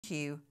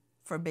thank you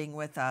for being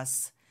with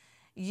us.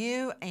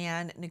 You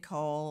and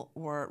Nicole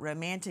were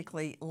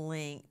romantically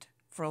linked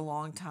for a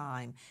long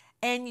time,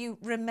 and you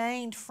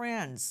remained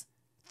friends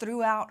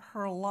throughout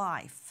her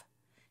life.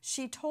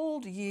 She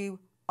told you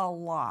a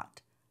lot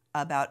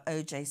about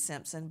O.J.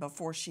 Simpson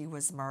before she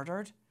was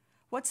murdered.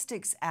 What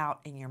sticks out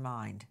in your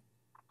mind?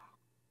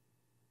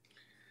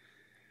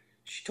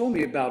 She told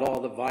me about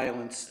all the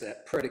violence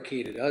that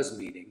predicated us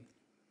meeting.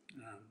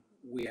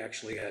 We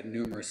actually had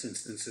numerous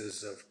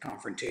instances of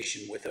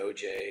confrontation with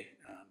OJ,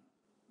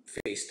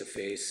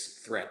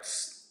 face-to-face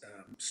threats,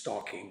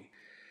 stalking.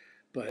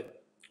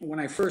 But when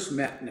I first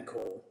met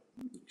Nicole,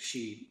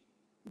 she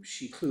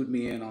clued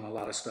me in on a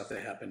lot of stuff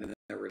that happened in the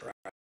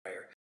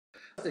prior.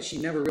 That she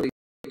never really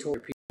told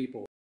her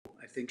people.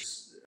 I think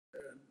she's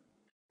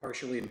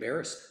partially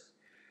embarrassed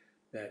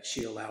that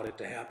she allowed it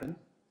to happen.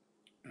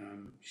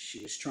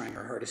 She was trying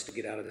her hardest to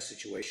get out of the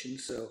situation.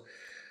 So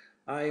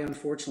I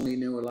unfortunately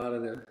knew a lot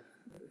of the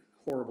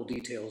horrible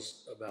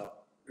details about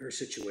her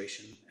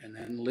situation and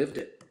then lived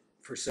it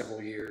for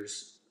several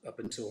years up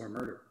until her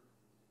murder.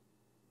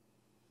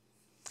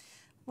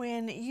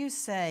 When you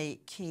say,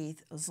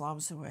 Keith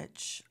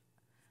Zlomsowitch,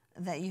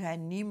 that you had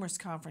numerous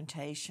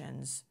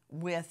confrontations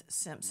with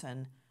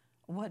Simpson,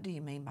 what do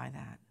you mean by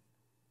that?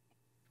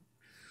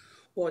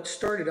 Well, it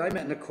started, I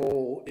met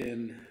Nicole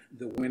in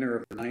the winter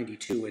of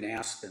 '92 in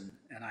Aspen,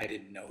 and I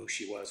didn't know who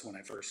she was when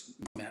I first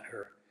met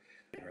her.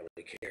 I didn't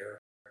really care.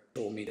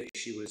 She told me that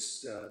she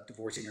was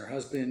divorcing her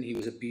husband, he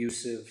was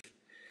abusive,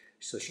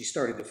 so she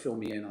started to fill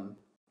me in on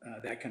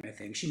that kind of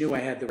thing. She knew I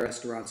had the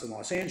restaurants in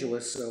Los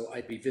Angeles, so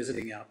I'd be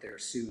visiting out there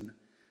soon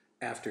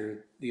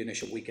after the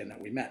initial weekend that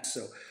we met.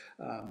 So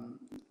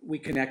we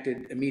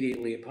connected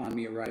immediately upon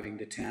me arriving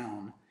to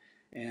town,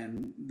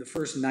 and the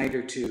first night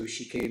or two,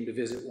 she came to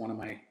visit one of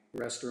my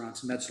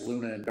restaurants,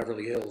 Metzaluna in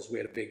Beverly Hills. We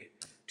had a big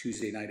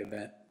Tuesday night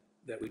event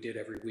that we did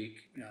every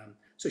week.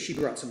 So she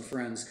brought some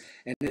friends,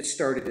 and it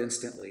started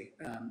instantly.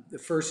 The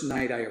first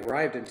night I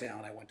arrived in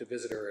town, I went to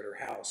visit her at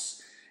her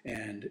house,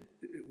 and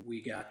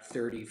we got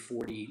 30,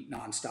 40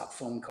 nonstop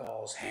phone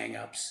calls,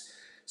 hang-ups.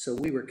 So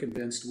we were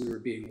convinced we were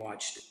being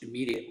watched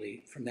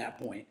immediately from that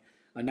point.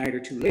 A night or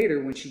two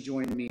later, when she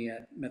joined me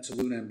at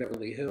Metzaluna in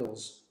Beverly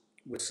Hills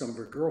with some of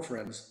her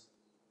girlfriends,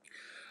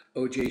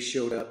 OJ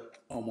showed up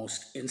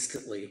almost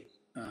instantly,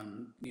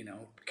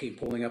 came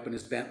pulling up in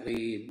his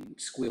Bentley, and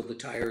squealed the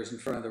tires in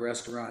front of the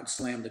restaurant,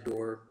 slammed the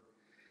door,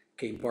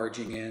 came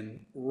barging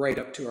in right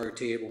up to our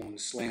table and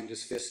slammed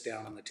his fist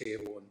down on the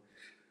table and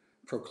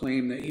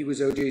proclaimed that he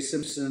was O.J.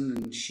 Simpson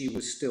and she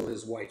was still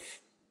his wife.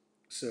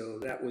 So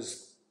that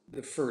was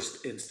the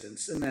first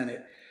instance. And then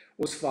it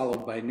was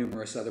followed by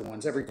numerous other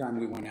ones. Every time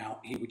we went out,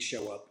 he would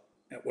show up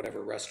at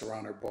whatever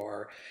restaurant or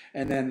bar.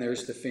 And then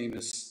there's the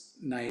famous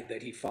night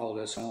that he followed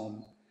us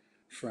home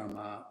from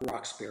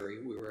Roxbury.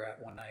 We were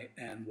at one night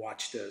and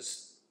watched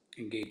us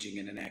engaging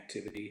in an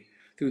activity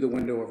through the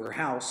window of her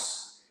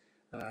house.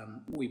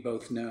 We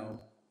both know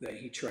that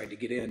he tried to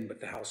get in, but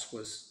the house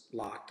was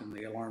locked and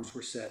the alarms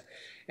were set.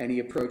 And he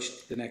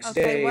approached the next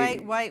day.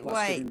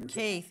 Wait,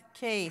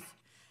 Keith.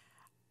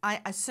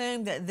 I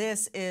assume that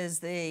this is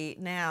the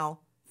now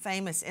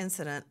famous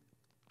incident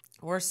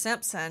where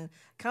Simpson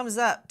comes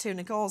up to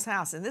Nicole's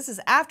house, and this is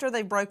after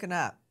they've broken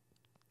up,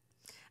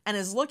 and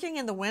is looking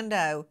in the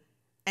window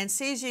and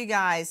sees you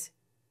guys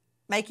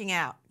making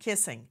out,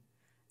 kissing,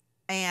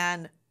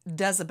 and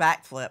does a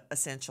backflip,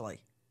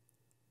 essentially.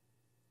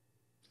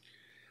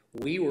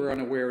 We were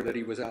unaware that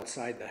he was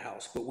outside the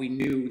house, but we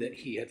knew that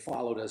he had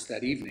followed us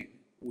that evening.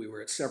 We were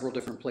at several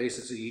different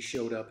places, and he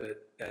showed up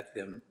at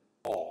them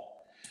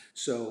all.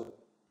 So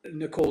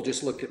Nicole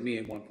just looked at me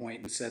at one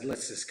point and said,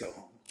 let's just go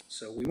home.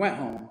 So we went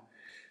home.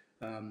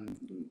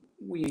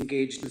 We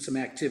engaged in some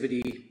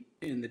activity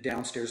in the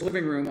downstairs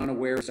living room,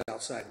 unaware he was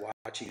outside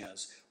watching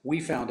us.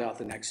 We found out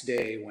the next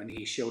day when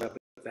he showed up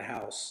at the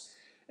house,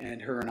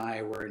 and her and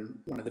I were in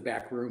one of the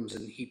back rooms,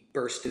 and he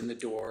burst in the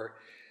door,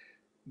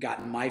 got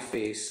in my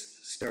face,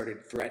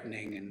 started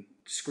threatening and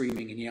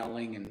screaming and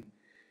yelling,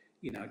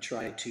 and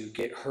tried to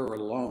get her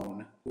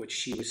alone, which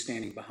she was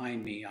standing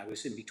behind me. I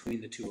was in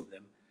between the two of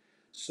them.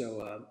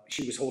 So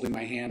she was holding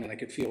my hand, and I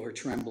could feel her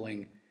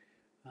trembling.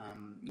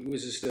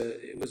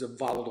 It was a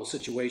volatile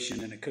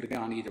situation, and it could have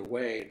gone either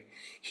way.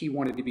 He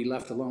wanted to be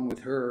left alone with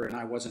her, and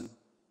I wasn't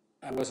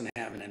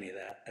having any of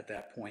that at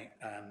that point.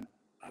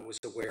 I was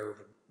aware of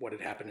what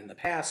had happened in the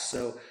past,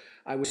 so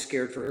I was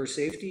scared for her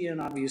safety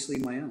and obviously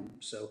my own.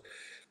 So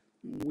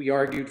we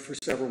argued for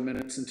several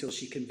minutes until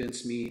she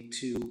convinced me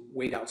to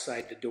wait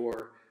outside the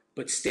door,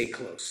 but stay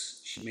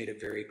close. She made it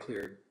very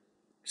clear,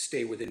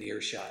 stay within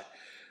earshot,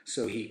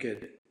 so he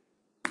could,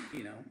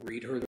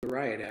 read her the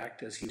riot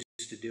act as he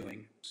used to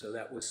doing. So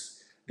that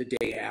was the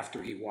day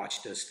after he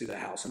watched us through the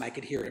house, and I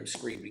could hear him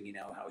screaming,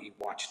 how he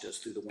watched us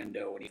through the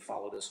window and he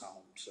followed us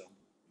home. So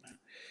it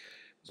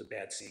was a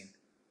bad scene.